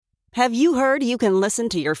Have you heard you can listen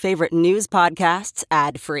to your favorite news podcasts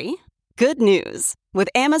ad-free? Good news! With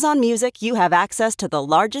Amazon Music, you have access to the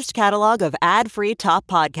largest catalog of ad-free top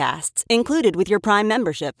podcasts included with your Prime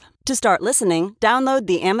membership. To start listening, download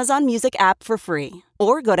the Amazon Music app for free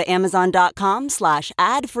or go to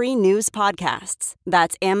amazon.com/ad-free news podcasts.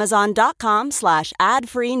 That's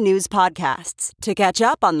amazon.com/ad-free news podcasts to catch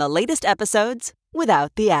up on the latest episodes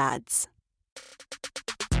without the ads.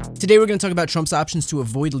 Today we're going to talk about Trump's options to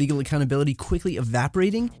avoid legal accountability quickly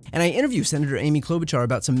evaporating, and I interview Senator Amy Klobuchar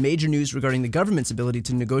about some major news regarding the government's ability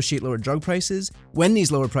to negotiate lower drug prices, when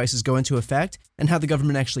these lower prices go into effect, and how the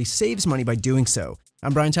government actually saves money by doing so.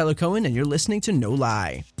 I'm Brian Tyler Cohen, and you're listening to No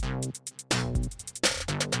Lie.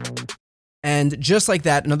 And just like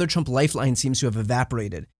that, another Trump lifeline seems to have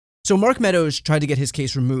evaporated. So Mark Meadows tried to get his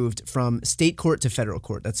case removed from state court to federal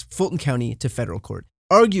court. That's Fulton County to federal court,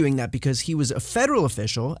 arguing that because he was a federal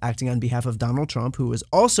official acting on behalf of Donald Trump, who was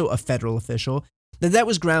also a federal official, that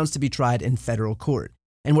was grounds to be tried in federal court.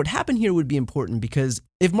 And what happened here would be important because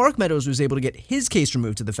if Mark Meadows was able to get his case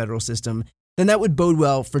removed to the federal system, then that would bode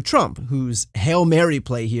well for Trump, whose Hail Mary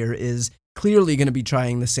play here is clearly going to be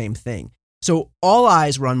trying the same thing. So all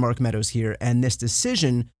eyes were on Mark Meadows here and this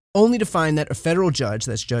decision, only to find that a federal judge,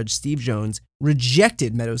 that's Judge Steve Jones,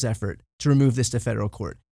 rejected Meadows' effort to remove this to federal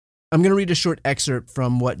court. I'm going to read a short excerpt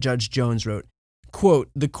from what Judge Jones wrote. Quote,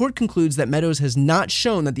 "The court concludes that Meadows has not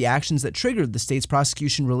shown that the actions that triggered the state's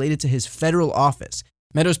prosecution related to his federal office.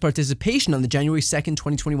 Meadows' participation on the January 2nd,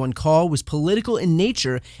 2021 call was political in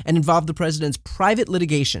nature and involved the president's private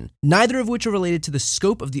litigation, neither of which are related to the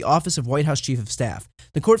scope of the office of White House Chief of Staff.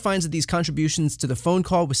 The court finds that these contributions to the phone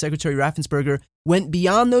call with Secretary Raffensperger went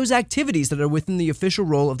beyond those activities that are within the official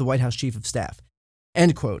role of the White House Chief of Staff."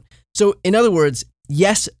 End quote. So in other words,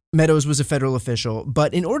 yes, Meadows was a federal official,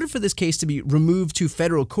 but in order for this case to be removed to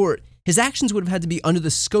federal court, his actions would have had to be under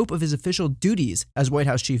the scope of his official duties as White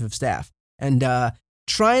House Chief of Staff. And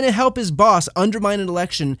trying to help his boss undermine an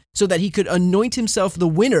election so that he could anoint himself the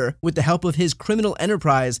winner with the help of his criminal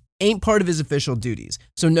enterprise ain't part of his official duties.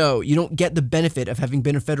 So no, you don't get the benefit of having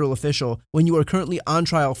been a federal official when you are currently on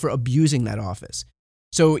trial for abusing that office.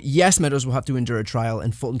 So yes, Meadows will have to endure a trial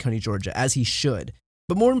in Fulton County, Georgia, as he should.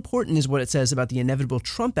 But more important is what it says about the inevitable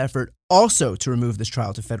Trump effort also to remove this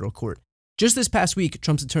trial to federal court. Just this past week,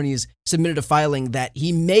 Trump's attorneys submitted a filing that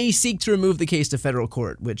he may seek to remove the case to federal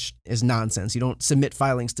court, which is nonsense. You don't submit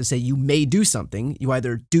filings to say you may do something. You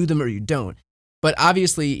either do them or you don't. But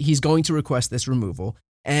obviously, he's going to request this removal.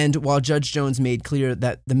 And while Judge Jones made clear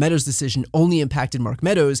that the Meadows decision only impacted Mark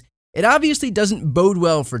Meadows, it obviously doesn't bode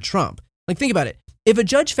well for Trump. Like, think about it. If a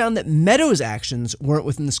judge found that Meadows' actions weren't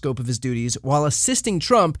within the scope of his duties while assisting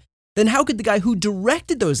Trump, then how could the guy who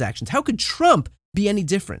directed those actions, how could Trump be any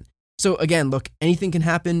different? So again, look, anything can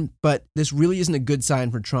happen, but this really isn't a good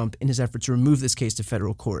sign for Trump in his effort to remove this case to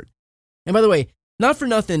federal court. And by the way, not for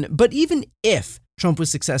nothing, but even if Trump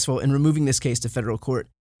was successful in removing this case to federal court,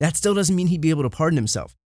 that still doesn't mean he'd be able to pardon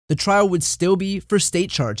himself. The trial would still be for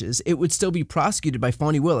state charges. It would still be prosecuted by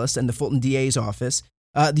Fani Willis and the Fulton DA's office.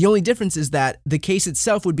 The only difference is that the case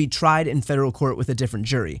itself would be tried in federal court with a different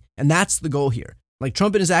jury. And that's the goal here. Like,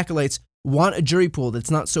 Trump and his acolytes want a jury pool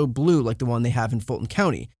that's not so blue like the one they have in Fulton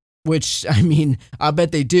County, which, I mean, I'll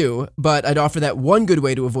bet they do. But I'd offer that one good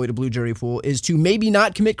way to avoid a blue jury pool is to maybe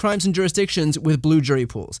not commit crimes in jurisdictions with blue jury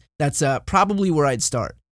pools. That's probably where I'd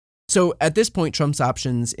start. So at this point, Trump's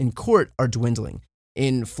options in court are dwindling.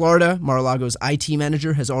 In Florida, Mar-a-Lago's IT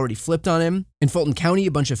manager has already flipped on him. In Fulton County,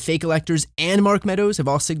 a bunch of fake electors and Mark Meadows have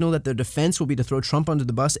all signaled that their defense will be to throw Trump under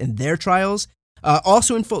the bus in their trials.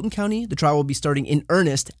 Also in Fulton County, the trial will be starting in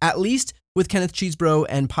earnest, at least with Kenneth Chesebro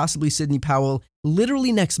and possibly Sidney Powell,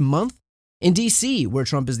 literally next month. In D.C., where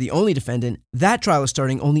Trump is the only defendant, that trial is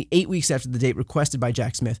starting only 8 weeks after the date requested by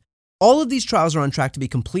Jack Smith. All of these trials are on track to be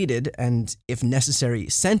completed and, if necessary,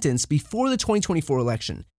 sentenced before the 2024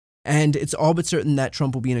 election. And it's all but certain that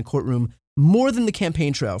Trump will be in a courtroom more than the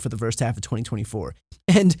campaign trail for the first half of 2024.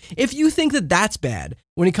 And if you think that that's bad,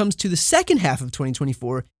 when it comes to the second half of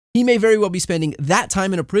 2024, he may very well be spending that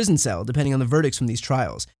time in a prison cell, depending on the verdicts from these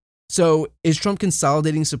trials. So is Trump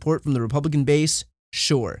consolidating support from the Republican base?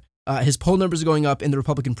 Sure. His poll numbers are going up in the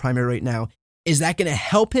Republican primary right now. Is that going to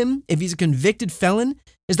help him if he's a convicted felon?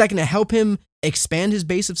 Is that going to help him expand his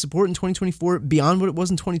base of support in 2024 beyond what it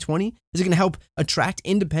was in 2020? Is it going to help attract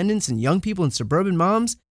independents and young people and suburban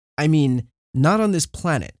moms? I mean, not on this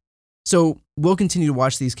planet. So we'll continue to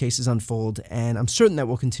watch these cases unfold, and I'm certain that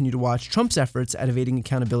we'll continue to watch Trump's efforts at evading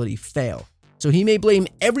accountability fail. So he may blame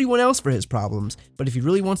everyone else for his problems, but if he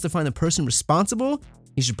really wants to find the person responsible,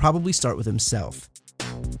 he should probably start with himself.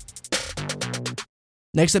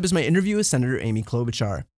 Next up is my interview with Senator Amy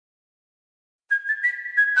Klobuchar.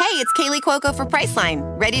 it's Kaylee Cuoco for Priceline.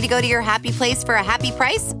 Ready to go to your happy place for a happy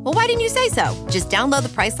price? Well, why didn't you say so? Just download the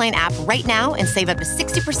Priceline app right now and save up to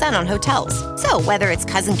 60% on hotels. So whether it's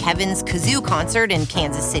Cousin Kevin's Kazoo Concert in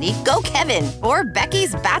Kansas City, go Kevin, or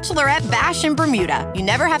Becky's Bachelorette Bash in Bermuda, you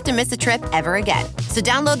never have to miss a trip ever again. So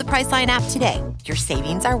download the Priceline app today. Your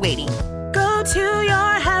savings are waiting. Go to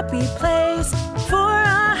your happy place for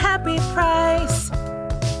a happy price.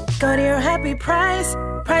 Go to your happy price,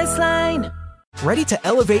 Priceline. Ready to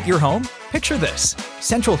elevate your home? Picture this: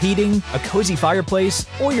 central heating, a cozy fireplace,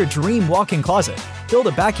 or your dream walk-in closet. Build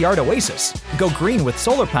a backyard oasis, go green with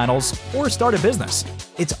solar panels, or start a business.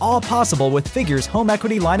 It's all possible with Figure's home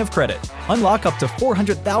equity line of credit. Unlock up to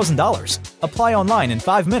 $400,000. Apply online in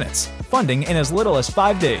 5 minutes. Funding in as little as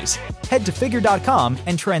 5 days. Head to Figure.com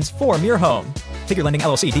and transform your home. Figure Lending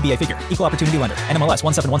LLC, DBA Figure, Equal Opportunity Lender, NMLS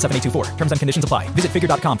 1717824. Terms and conditions apply. Visit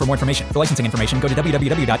Figure.com for more information. For licensing information, go to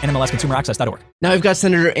www.nmlsconsumeraccess.org. Now we've got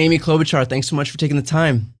Senator Amy Klobuchar. Thanks so much for taking the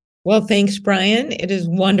time. Well, thanks, Brian. It is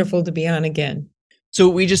wonderful to be on again. So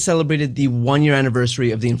we just celebrated the 1-year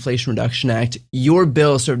anniversary of the Inflation Reduction Act. Your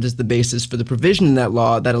bill served as the basis for the provision in that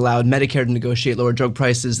law that allowed Medicare to negotiate lower drug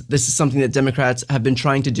prices. This is something that Democrats have been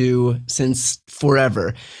trying to do since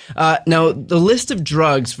forever. Now, the list of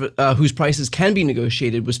drugs whose prices can be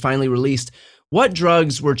negotiated was finally released. What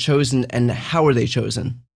drugs were chosen and how were they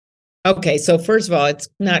chosen? Okay, so first of all, it's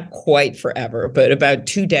not quite forever, but about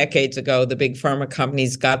 2 decades ago, the big pharma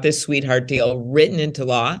companies got this sweetheart deal written into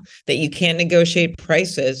law that you can't negotiate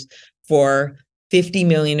prices for 50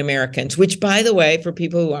 million Americans, which, by the way, for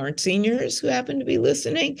people who aren't seniors who happen to be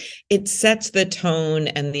listening, it sets the tone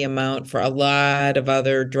and the amount for a lot of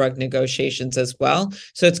other drug negotiations as well.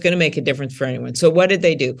 So it's going to make a difference for anyone. So what did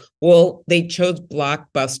they do? Well, they chose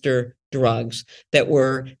blockbuster drugs that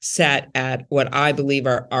were set at what I believe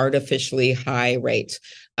are artificially high rates.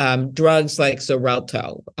 Drugs like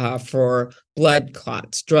Xarelto for blood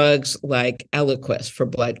clots, drugs like Eliquis for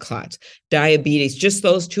blood clots, diabetes, just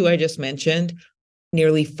those two I just mentioned,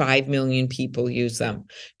 nearly 5 million people use them.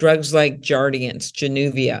 Drugs like Jardiance,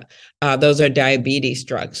 Januvia, those are diabetes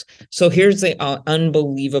drugs. So here's the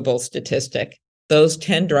unbelievable statistic. Those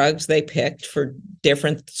 10 drugs they picked for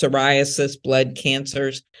different psoriasis, blood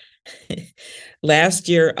cancers, last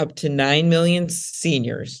year, up to 9 million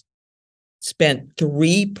seniors spent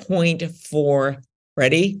 3.4,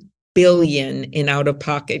 billion in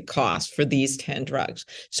out-of-pocket costs for these 10 drugs.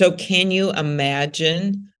 So can you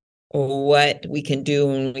imagine what we can do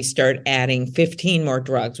when we start adding 15 more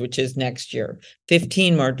drugs, which is next year,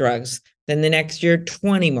 15 more drugs, then the next year,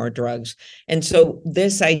 20 more drugs. And so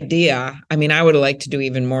this idea, I mean, I would have liked to do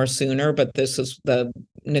even more sooner, but this is the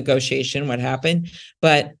negotiation, what happened.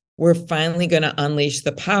 But we're finally going to unleash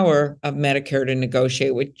the power of Medicare to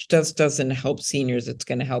negotiate, which just doesn't help seniors. It's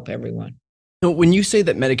going to help everyone. So when you say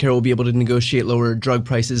that Medicare will be able to negotiate lower drug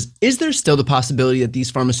prices, is there still the possibility that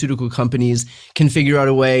these pharmaceutical companies can figure out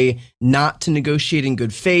a way not to negotiate in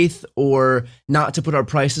good faith or not to put our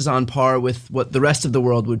prices on par with what the rest of the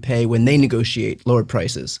world would pay when they negotiate lower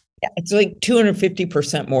prices? Yeah, it's like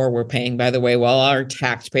 250% more we're paying, by the way, while our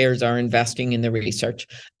taxpayers are investing in the research.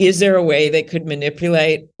 Is there a way they could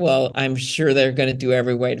manipulate? Well, I'm sure they're going to do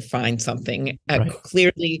every way to find something. Right.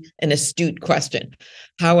 Clearly an astute question.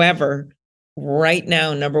 However, right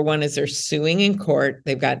now, number one is they're suing in court.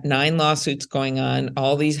 They've got 9 lawsuits going on,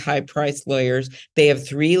 all these high-priced lawyers. They have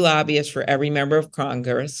 3 lobbyists for every member of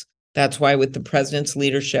Congress. That's why with the president's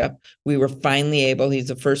leadership, we were finally able, he's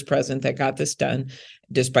the first president that got this done,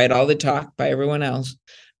 despite all the talk by everyone else.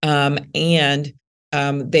 They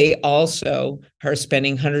also are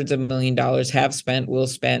spending hundreds of $1,000,000, have spent, will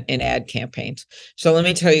spend in ad campaigns. So let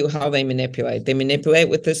me tell you how they manipulate. They manipulate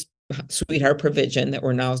with this sweetheart provision that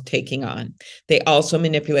we're now taking on. They also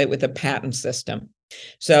manipulate with a patent system.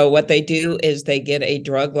 So what they do is they get a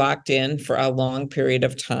drug locked in for a long period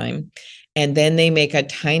of time. And then they make a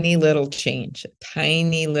tiny little change.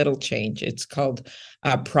 It's called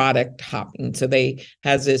product hopping. So they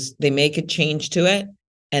make a change to it.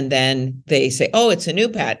 And then they say, oh, it's a new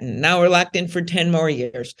patent. Now we're locked in for 10 more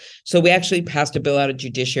years. So we actually passed a bill out of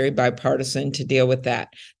judiciary, bipartisan, to deal with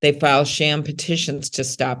that. They file sham petitions to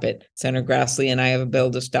stop it. Senator Grassley and I have a bill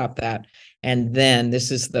to stop that. And then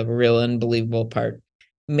this is the real unbelievable part.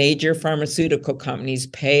 Major pharmaceutical companies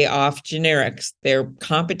pay off generics, their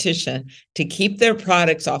competition, to keep their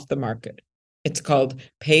products off the market. It's called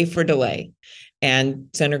pay for delay. And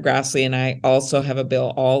Senator Grassley and I also have a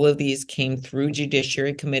bill. All of these came through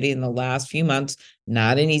Judiciary Committee in the last few months.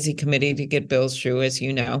 Not an easy committee to get bills through, as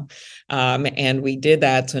you know. And we did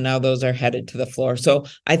that. So now those are headed to the floor. So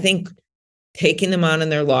I think taking them on in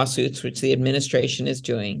their lawsuits, which the administration is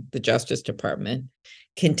doing, the Justice Department,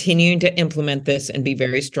 continuing to implement this and be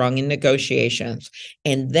very strong in negotiations.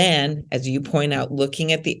 And then, as you point out,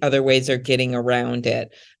 looking at the other ways they're getting around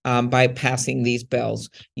it by passing these bills.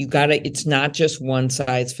 It's not just one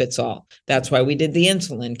size fits all. That's why we did the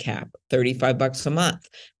insulin cap, $35 a month.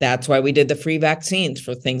 That's why we did the free vaccines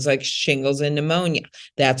for things like shingles and pneumonia.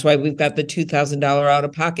 That's why we've got the $2,000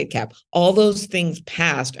 out-of-pocket cap. All those things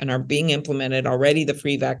passed and are being implemented already. The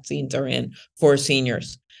free vaccines are in for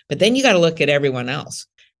seniors. But then you got to look at everyone else.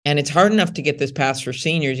 And it's hard enough to get this passed for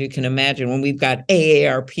seniors. You can imagine when we've got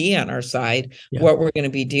AARP on our side, what we're going to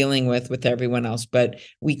be dealing with everyone else. But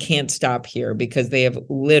we can't stop here because they have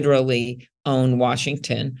literally owned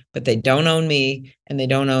Washington, but they don't own me, and they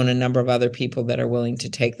don't own a number of other people that are willing to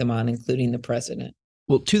take them on, including the president.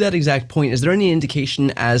 Well, to that exact point, is there any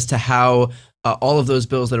indication as to how all of those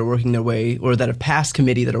bills that are working their way, or that have passed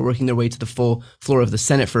committee, that are working their way to the full floor of the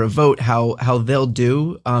Senate for a vote, how they'll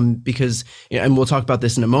do? Because, and we'll talk about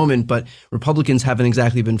this in a moment, but Republicans haven't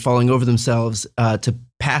exactly been falling over themselves to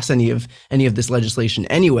pass any of this legislation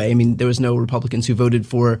anyway. I mean, there was no Republicans who voted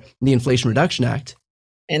for the Inflation Reduction Act.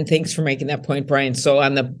 And thanks for making that point, Brian. So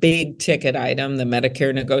on the big ticket item, the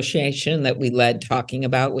Medicare negotiation that we led talking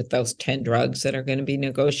about with those 10 drugs that are going to be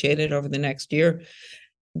negotiated over the next year,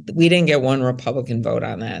 we didn't get one Republican vote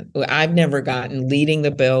on that. I've never gotten, leading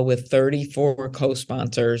the bill with 34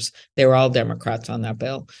 co-sponsors. They were all Democrats on that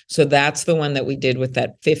bill. So that's the one that we did with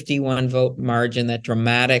that 51 vote margin, that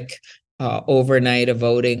dramatic overnight of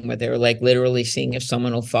voting where they were like literally seeing if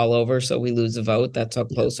someone will fall over so we lose a vote. That's how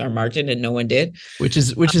close our margin, and no one did. Which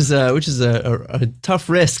is a tough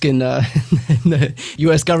risk in the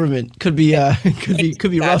U.S. government. Could be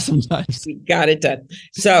rough sometimes. We got it done.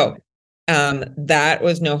 So that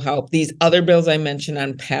was no help. These other bills I mentioned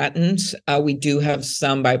on patents, we do have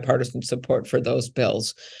some bipartisan support for those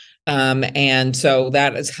bills. And so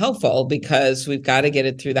that is helpful because we've got to get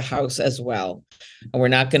it through the House as well. And we're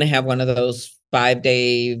not going to have one of those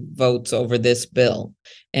 5-day votes over this bill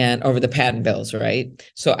and over the patent bills, right?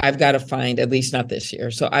 So I've got to find, at least not this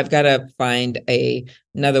year. So I've got to find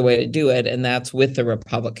another way to do it. And that's with the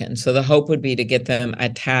Republicans. So the hope would be to get them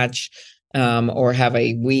attached or have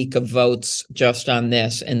a week of votes just on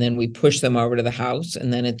this, and then we push them over to the House,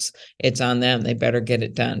 and then it's on them. They better get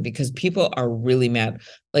it done because people are really mad.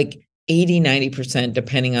 Like 80-90%,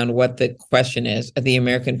 depending on what the question is, the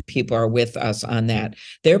American people are with us on that.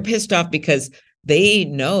 They're pissed off because they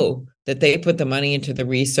know that they put the money into the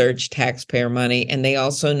research, taxpayer money, and they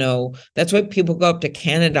also know that's why people go up to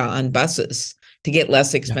Canada on buses to get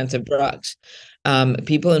less expensive drugs.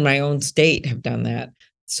 People in my own state have done that.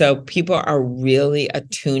 So people are really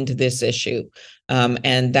attuned to this issue.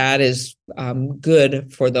 And that is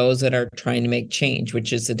good for those that are trying to make change,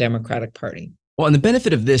 which is the Democratic Party. Well, and the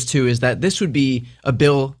benefit of this, too, is that this would be a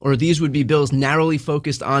bill, or these would be bills narrowly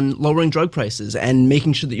focused on lowering drug prices and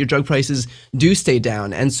making sure that your drug prices do stay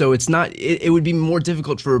down. And so it would be more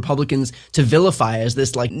difficult for Republicans to vilify as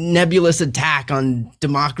this like nebulous attack on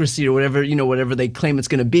democracy or whatever they claim it's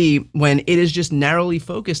going to be, when it is just narrowly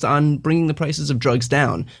focused on bringing the prices of drugs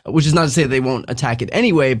down, which is not to say that they won't attack it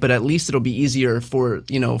anyway, but at least it'll be easier for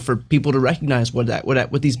people to recognize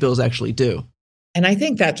what these bills actually do. And I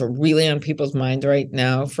think that's really on people's minds right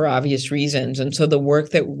now for obvious reasons. And so the work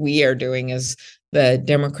that we are doing as the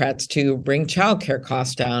Democrats to bring childcare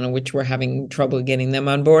costs down, which we're having trouble getting them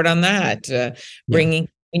on board on that. When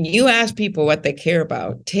you ask people what they care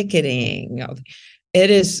about, ticketing,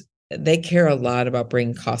 they care a lot about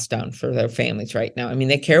bringing costs down for their families right now. I mean,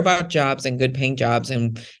 they care about jobs and good paying jobs.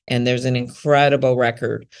 And there's an incredible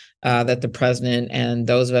record that the president and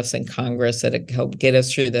those of us in Congress that helped get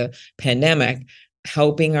us through the pandemic,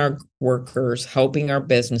 helping our workers, helping our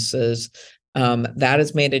businesses, that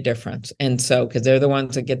has made a difference. And so, because they're the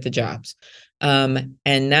ones that get the jobs. And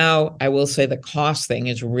now I will say the cost thing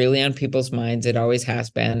is really on people's minds. It always has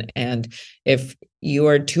been. And if you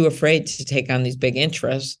are too afraid to take on these big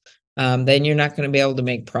interests, then you're not going to be able to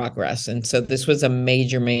make progress. And so this was a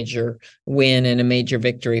major, major win and a major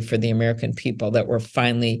victory for the American people that we're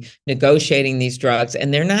finally negotiating these drugs.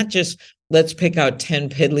 And they're not just, let's pick out 10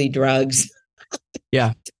 piddly drugs.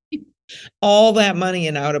 Yeah. All that money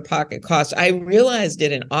in out-of-pocket costs. I realized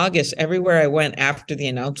it in August everywhere I went after the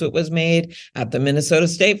announcement was made, at the Minnesota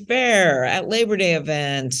State Fair, at Labor Day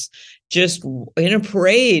events. just in a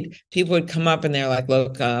parade, people would come up and they're like,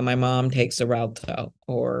 look, my mom takes Xarelto,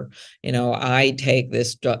 or, I take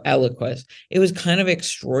this Eliquis. It was kind of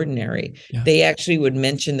extraordinary. Yeah. They actually would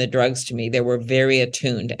mention the drugs to me. They were very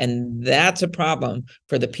attuned. And that's a problem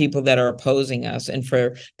for the people that are opposing us and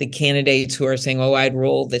for the candidates who are saying, oh, I'd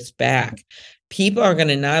roll this back. People are going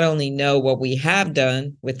to not only know what we have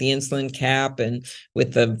done with the insulin cap and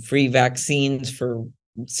with the free vaccines for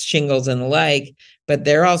shingles and the like, but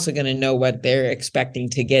they're also going to know what they're expecting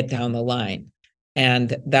to get down the line.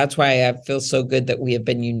 And that's why I feel so good that we have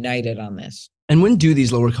been united on this. And when do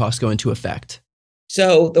these lower costs go into effect?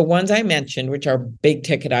 So the ones I mentioned, which are big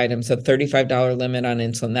ticket items, a $35 limit on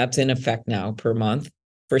insulin, that's in effect now per month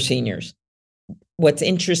for seniors. What's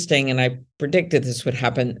interesting, and I predicted this would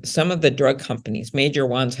happen, some of the drug companies, major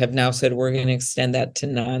ones, have now said we're going to extend that to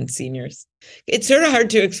non-seniors. It's sort of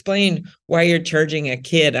hard to explain why you're charging a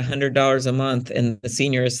kid $100 a month and the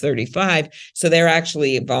senior is $35. So they're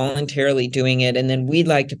actually voluntarily doing it. And then we'd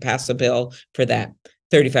like to pass a bill for that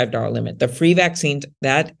 $35 limit. The free vaccines,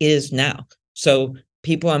 that is now. So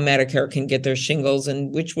people on Medicare can get their shingles,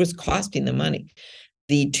 and which was costing them money.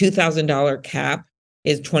 The $2,000 cap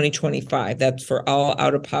is 2025. That's for all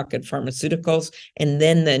out-of-pocket pharmaceuticals. And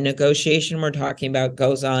then the negotiation we're talking about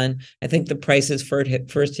goes on. I think the prices first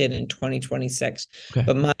hit in 2026. Okay.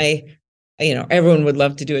 But everyone would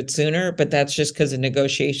love to do it sooner, but that's just because the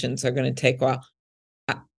negotiations are going to take a while.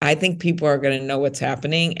 I think people are going to know what's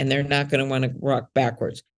happening and they're not going to want to rock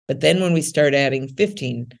backwards. But then when we start adding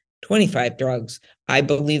 15, 25 drugs, I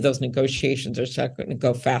believe those negotiations are going to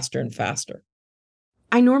go faster and faster.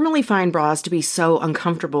 I normally find bras to be so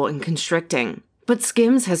uncomfortable and constricting, but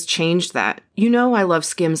Skims has changed that. I love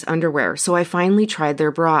Skims underwear, so I finally tried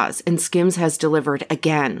their bras, and Skims has delivered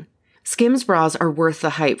again. Skims bras are worth the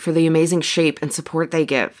hype for the amazing shape and support they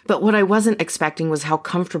give, but what I wasn't expecting was how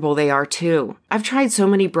comfortable they are too. I've tried so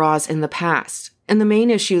many bras in the past, and the main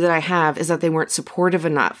issue that I have is that they weren't supportive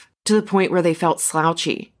enough, to the point where they felt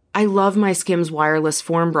slouchy. I love my Skims wireless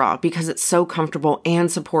form bra because it's so comfortable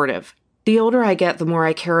and supportive. The older I get, the more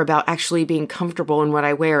I care about actually being comfortable in what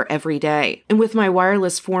I wear every day. And with my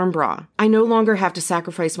wireless form bra, I no longer have to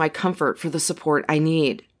sacrifice my comfort for the support I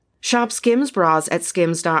need. Shop Skims bras at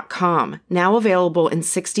skims.com, now available in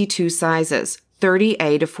 62 sizes,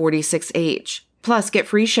 30A to 46H. Plus, get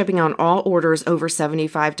free shipping on all orders over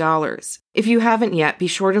 $75. If you haven't yet, be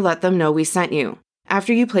sure to let them know we sent you.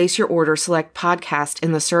 After you place your order, select podcast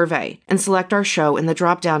in the survey and select our show in the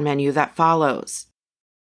drop-down menu that follows.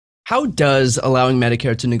 How does allowing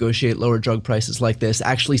Medicare to negotiate lower drug prices like this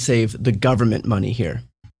actually save the government money here?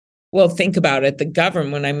 Well, think about it. The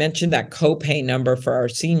government, when I mentioned that copay number for our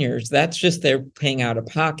seniors, that's just they're paying out of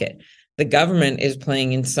pocket. The government is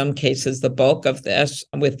paying, in some cases, the bulk of this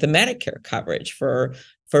with the Medicare coverage for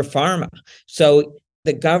pharma. So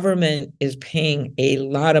the government is paying a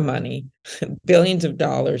lot of money, billions of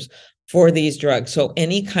dollars, for these drugs. So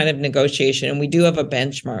any kind of negotiation, and we do have a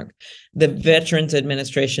benchmark. The Veterans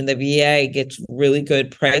Administration, the VA, gets really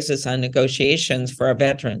good prices on negotiations for our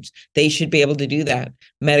veterans. They should be able to do that.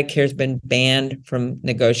 Medicare's been banned from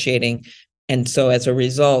negotiating. And so as a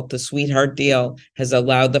result, the sweetheart deal has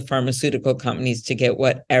allowed the pharmaceutical companies to get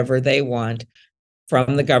whatever they want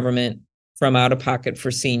from the government, from out of pocket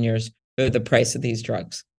for seniors, for the price of these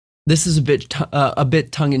drugs. This is a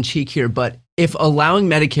bit tongue-in-cheek here, but if allowing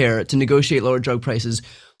Medicare to negotiate lower drug prices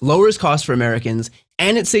lowers costs for Americans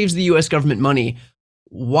and it saves the U.S. government money,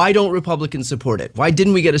 why don't Republicans support it? Why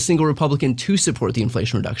didn't we get a single Republican to support the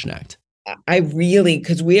Inflation Reduction Act?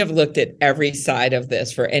 Because we have looked at every side of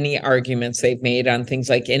this for any arguments they've made on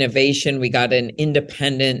things like innovation. We got an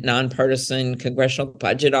independent, nonpartisan Congressional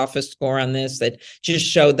Budget Office score on this that just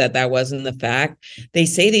showed that that wasn't the fact. They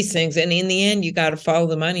say these things, and in the end, you got to follow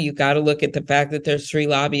the money. You got to look at the fact that there's 3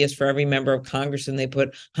 lobbyists for every member of Congress, and they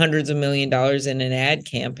put hundreds of $millions in an ad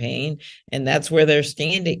campaign, and that's where they're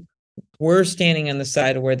standing. We're standing on the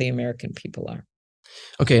side of where the American people are.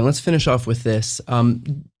 Okay, let's finish off with this.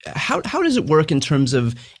 How does it work in terms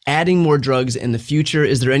of adding more drugs in the future?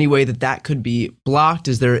 Is there any way that could be blocked?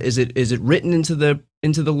 Is it written into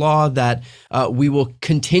the law that we will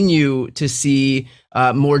continue to see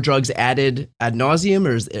more drugs added ad nauseum,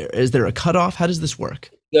 or is there a cutoff? How does this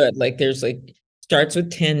work? Good. Starts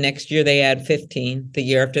with 10. Next year they add 15. The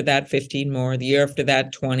year after that, 15 more. The year after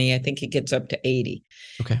that, 20. I think it gets up to 80.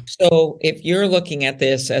 Okay. So if you're looking at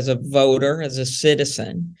this as a voter, as a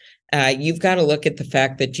citizen, you've got to look at the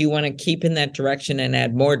fact that you want to keep in that direction and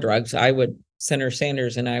add more drugs. Senator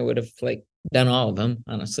Sanders and I would have done all of them,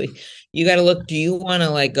 honestly. You got to look, do you want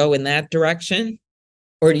to go in that direction?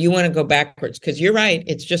 Or do you want to go backwards? Because you're right,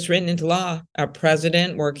 it's just written into law. Our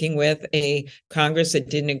president working with a Congress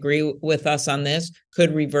that didn't agree with us on this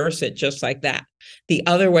could reverse it just like that. The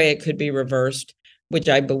other way it could be reversed, which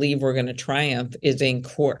I believe we're going to triumph, is in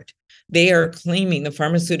court. They are claiming, the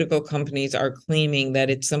pharmaceutical companies are claiming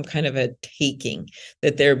that it's some kind of a taking,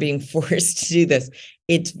 that they're being forced to do this.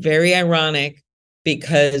 It's very ironic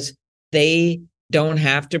because they don't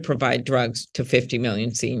have to provide drugs to 50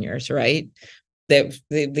 million seniors, right? That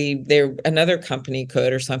they're another company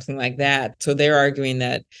could or something like that. So they're arguing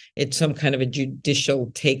that it's some kind of a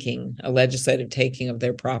judicial taking, a legislative taking of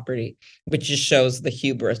their property, which just shows the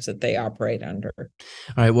hubris that they operate under. All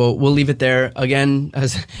right, well, we'll leave it there. Again,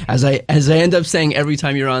 as I end up saying every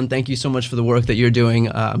time you're on, thank you so much for the work that you're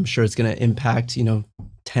doing. I'm sure it's going to impact,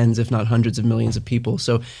 tens, if not hundreds of millions of people.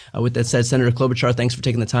 So with that said, Senator Klobuchar, thanks for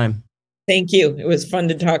taking the time. Thank you. It was fun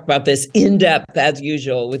to talk about this in depth as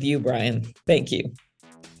usual with you, Brian. Thank you.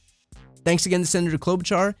 Thanks again to Senator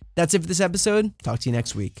Klobuchar. That's it for this episode. Talk to you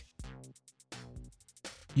next week.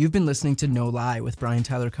 You've been listening to No Lie with Brian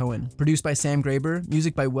Tyler Cohen, produced by Sam Graber,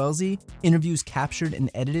 music by Wellesley, interviews captured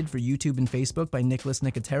and edited for YouTube and Facebook by Nicholas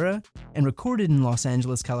Nicotera, and recorded in Los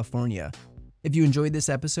Angeles, California. If you enjoyed this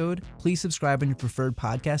episode, please subscribe on your preferred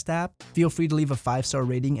podcast app. Feel free to leave a 5-star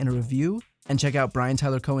rating and a review, and check out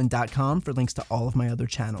briantylercohen.com for links to all of my other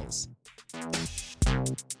channels.